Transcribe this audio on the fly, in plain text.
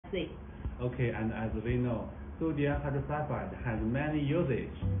see. Okay, and as we know, sodium hydrosulfide has many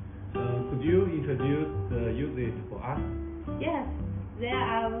usages. Could you introduce the usage for us? Yes, there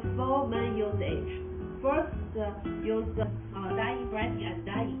are four main usages. First, used dyeing, brightening, and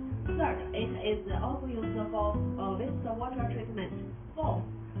dyeing. Third, it is also used for wastewater treatment. Fourth,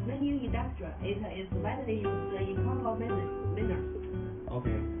 making industrial. It is widely used in chemical manners.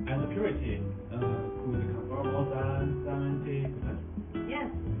 Okay, and the purity could confirm more than 70%.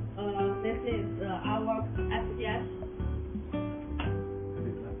 Yes, this is our FCS.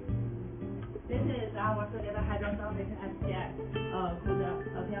 This is our sodium hydrosulfate FCS. Could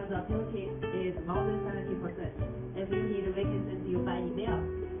tell the purity is more than 70%. If you need, we can send you by email.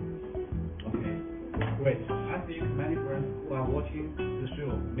 Okay, great. I think many friends who are watching the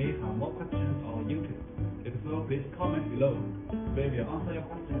show may have more questions or interest. If so, please comment below. We will answer your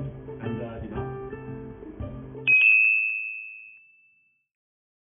questions and demand.